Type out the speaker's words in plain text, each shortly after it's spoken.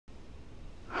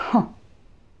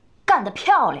办得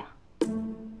漂亮。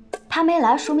他没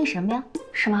来，说明什么呀？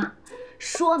什么？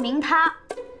说明他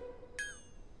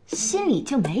心里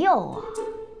就没有我。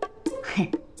嘿，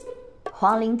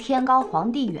皇陵天高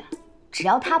皇帝远，只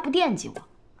要他不惦记我，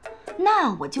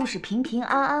那我就是平平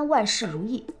安安，万事如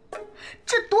意，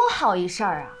这多好一事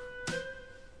儿啊！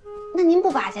那您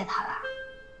不巴结他了？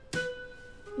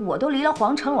我都离了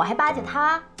皇城了，我还巴结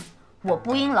他？我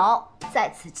不因劳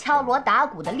在此敲锣打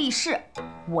鼓的立誓，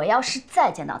我要是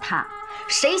再见到他，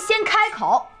谁先开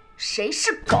口，谁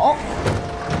是狗。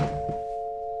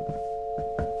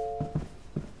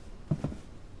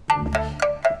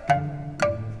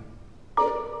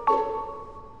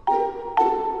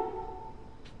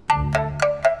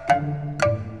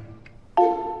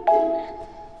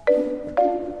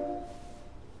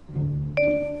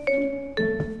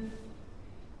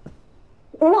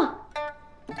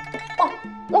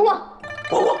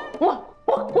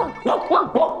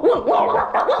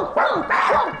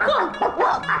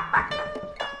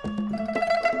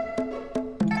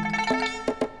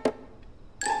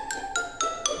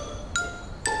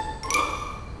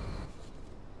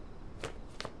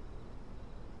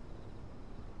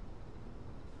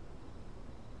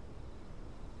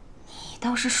你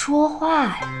倒是说话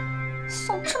呀！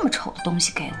送这么丑的东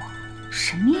西给我，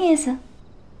什么意思？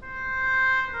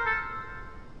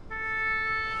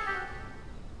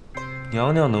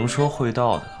娘娘能说会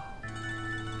道的，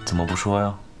怎么不说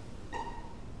呀？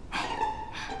哎呀，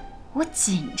我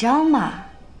紧张嘛。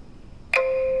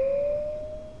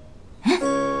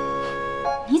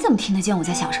你怎么听得见我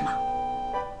在想什么？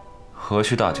何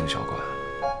须大惊小怪？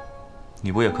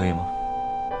你不也可以吗？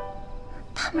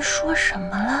他们说什么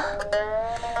了？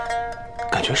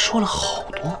感觉说了好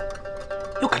多，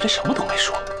又感觉什么都没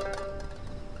说。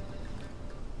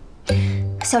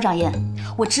萧长燕，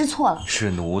我知错了，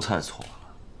是奴才错了。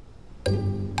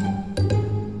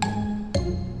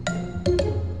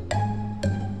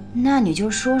那你就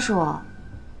说说，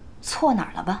错哪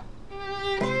儿了吧？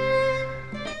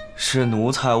是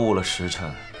奴才误了时辰，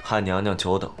害娘娘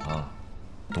久等了，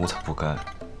奴才不该。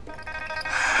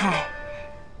嗨，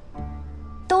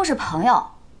都是朋友，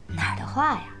哪儿的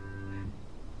话呀？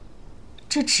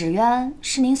这纸鸢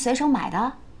是您随手买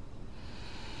的？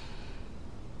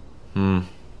嗯。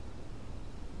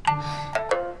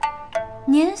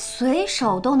您随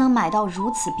手都能买到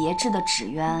如此别致的纸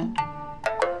鸢，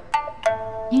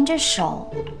您这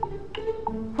手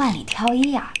万里挑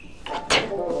一呀！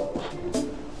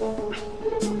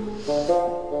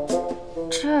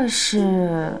这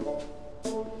是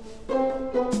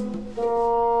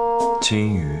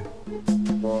金鱼。